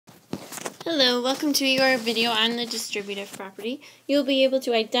Hello, welcome to your video on the distributive property. You'll be able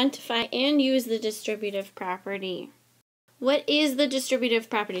to identify and use the distributive property. What is the distributive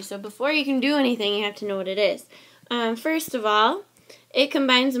property? So before you can do anything, you have to know what it is. First of all, it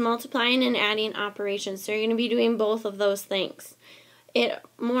combines multiplying and adding operations. So you're going to be doing both of those things. It,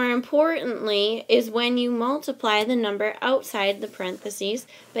 more importantly, is when you multiply the number outside the parentheses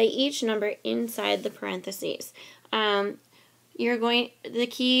by each number inside the parentheses. The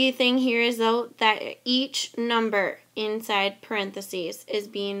key thing here is though that each number inside parentheses is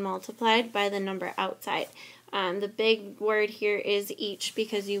being multiplied by the number outside. The big word here is each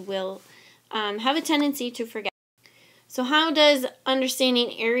because you will have a tendency to forget. So how does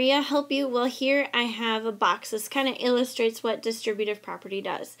understanding area help you? Well, here I have a box. This kind of illustrates what distributive property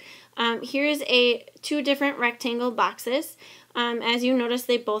does. Here's two different rectangle boxes. As you notice,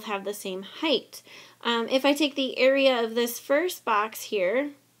 they both have the same height. If I take the area of this first box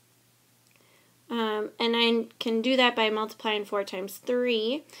here, and I can do that by multiplying 4 times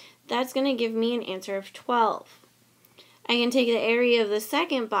 3, that's going to give me an answer of 12. I can take the area of the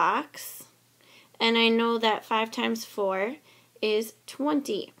second box, and I know that 5 times 4 is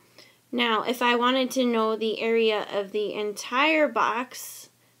 20. Now, if I wanted to know the area of the entire box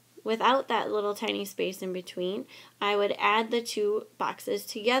without that little tiny space in between, I would add the two boxes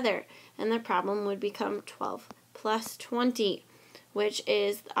together, and the problem would become 12 plus 20, which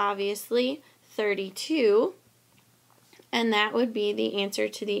is obviously 32, and that would be the answer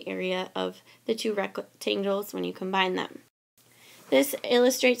to the area of the two rectangles when you combine them. This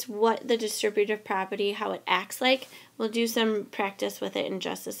illustrates what the distributive property, how it acts like. We'll do some practice with it in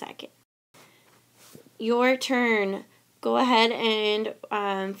just a second. Your turn. Go ahead and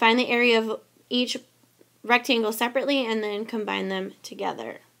find the area of each rectangle separately and then combine them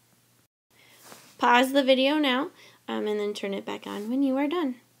together. Pause the video now and then turn it back on when you are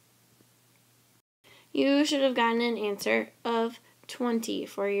done. You should have gotten an answer of 20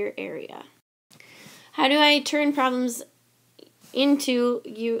 for your area. How do I turn problems into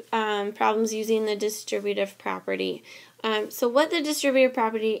problems using the distributive property? So what the distributive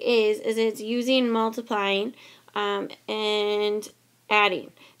property is it's using multiplying and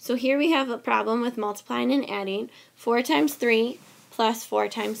adding. So here we have a problem with multiplying and adding 4 times 3 plus 4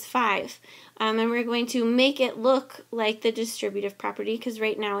 times 5. And we're going to make it look like the distributive property because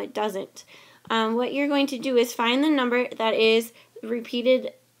right now it doesn't. What you're going to do is find the number that is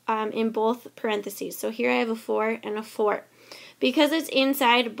repeated in both parentheses. So here I have a 4 and a 4. Because it's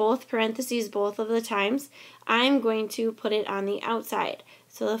inside both parentheses both of the times, I'm going to put it on the outside.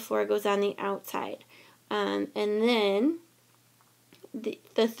 So the 4 goes on the outside. And then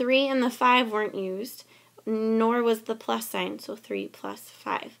the 3 and the 5 weren't used, nor was the plus sign, so 3 plus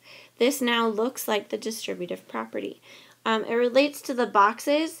 5. This now looks like the distributive property. It relates to the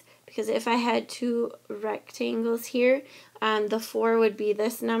boxes, because if I had two rectangles here, the 4 would be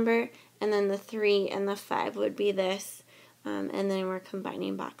this number, and then the 3 and the 5 would be this, and then we're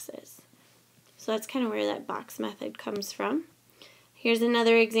combining boxes. So that's kind of where that box method comes from. Here's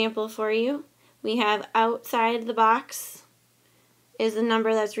another example for you. We have outside the box is the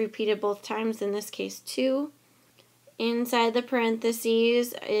number that's repeated both times, in this case 2. Inside the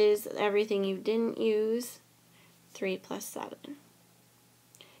parentheses is everything you didn't use, 3 plus 7.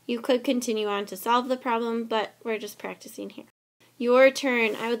 You could continue on to solve the problem, but we're just practicing here. Your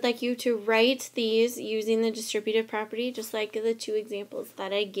turn. I would like you to write these using the distributive property, just like the two examples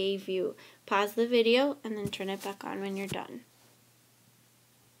that I gave you. Pause the video and then turn it back on when you're done.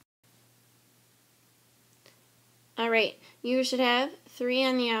 Alright, you should have 3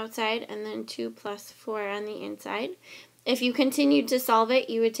 on the outside and then 2 plus 4 on the inside. If you continued to solve it,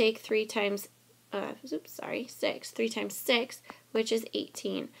 you would take 6. 3 times 6, which is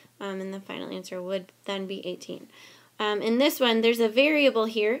 18. And the final answer would then be 18. In this one, there's a variable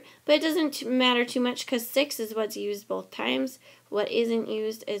here, but it doesn't matter too much because 6 is what's used both times. What isn't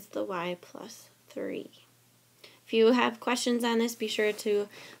used is the y plus 3. If you have questions on this, be sure to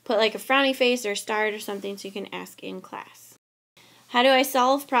put like a frowny face or start or something so you can ask in class. How do I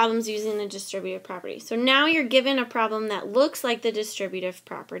solve problems using the distributive property? So now you're given a problem that looks like the distributive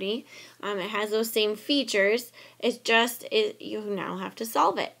property. It has those same features. It's just you now have to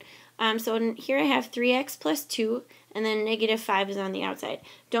solve it. So here I have 3x plus 2, and then negative 5 is on the outside.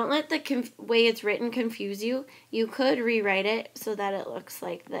 Don't let the way it's written confuse you. You could rewrite it so that it looks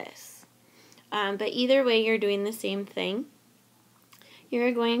like this. But either way, you're doing the same thing.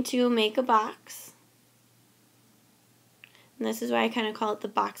 You're going to make a box. And this is why I kind of call it the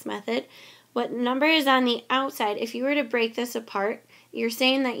box method. What number is on the outside? If you were to break this apart, you're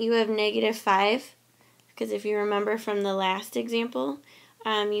saying that you have negative 5, because if you remember from the last example,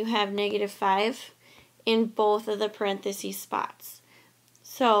 you have -5 in both of the parentheses spots.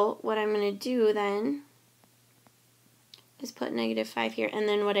 So what I'm going to do then is put -5 here. And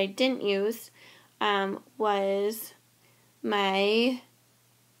then what I didn't use was my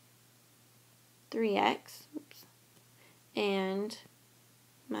 3x and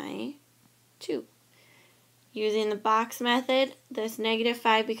my 2. Using the box method, this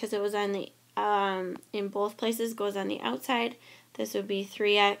 -5, because it was on the in both places, goes on the outside. This would be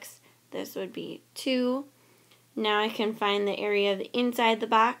 3x. This would be 2. Now I can find the area of the inside the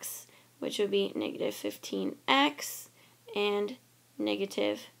box, which would be -15x and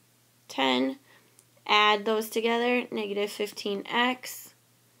 -10. Add those together, -15x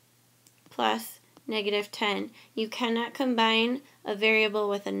plus -10. You cannot combine a variable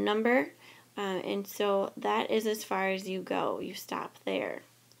with a number, and so that is as far as you go. You stop there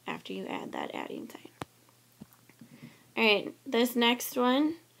after you add that adding sign. Alright, this next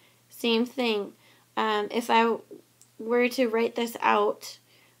one, same thing. If I were to write this out,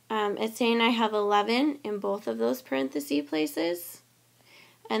 it's saying I have 11 in both of those parenthesis places.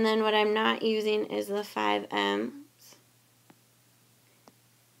 And then what I'm not using is the 5m's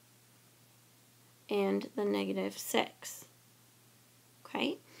and the -6.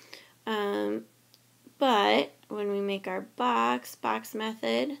 Okay? But when we make our box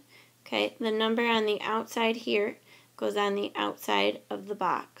method, okay, the number on the outside here goes on the outside of the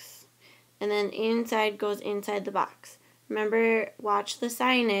box. And then inside goes inside the box. Remember, watch the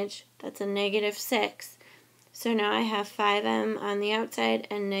signage. That's a -6. So now I have 5m on the outside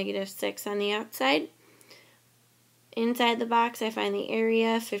and -6 on the outside. Inside the box, I find the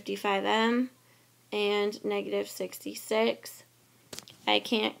area, 55m and -66. I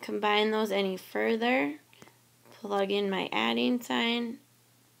can't combine those any further. Plug in my adding sign,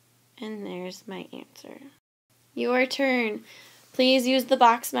 and there's my answer. Your turn. Please use the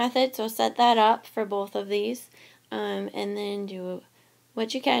box method, so set that up for both of these, and then do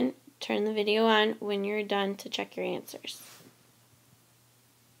what you can. Turn the video on when you're done to check your answers.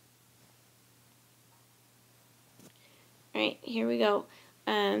 Alright, here we go.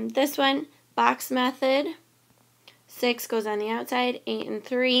 This one, box method. 6 goes on the outside, 8 and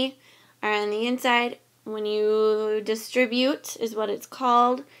 3 are on the inside. When you distribute, is what it's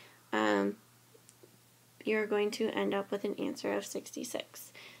called, you're going to end up with an answer of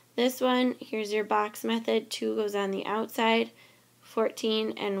 66. This one, here's your box method. 2 goes on the outside,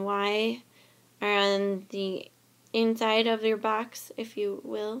 14 and y are on the inside of your box, if you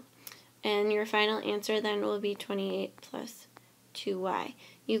will. And your final answer then will be 28 plus 2y.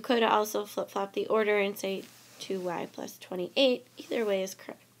 You could also flip-flop the order and say 2y plus 28. Either way is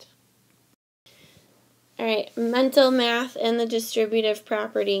correct. Alright, mental math and the distributive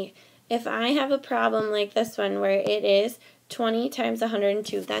property. If I have a problem like this one where it is 20 times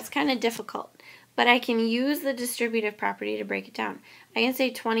 102, that's kind of difficult. But I can use the distributive property to break it down. I can say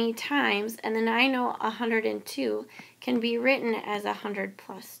 20 times, and then I know 102 can be written as 100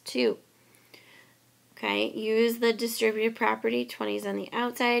 plus 2. Okay, use the distributive property. 20 is on the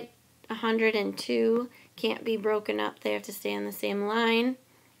outside. 102 can't be broken up. They have to stay on the same line.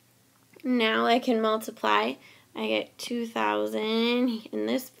 Now I can multiply. I get 2,000 in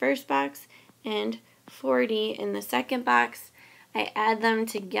this first box and 40 in the second box. I add them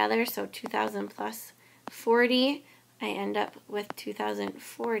together, so 2,000 plus 40. I end up with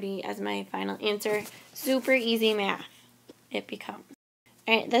 2,040 as my final answer. Super easy math it becomes.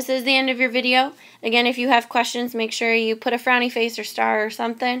 Alright, this is the end of your video. Again, if you have questions, make sure you put a frowny face or star or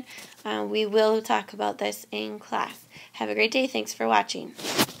something. We will talk about this in class. Have a great day. Thanks for watching.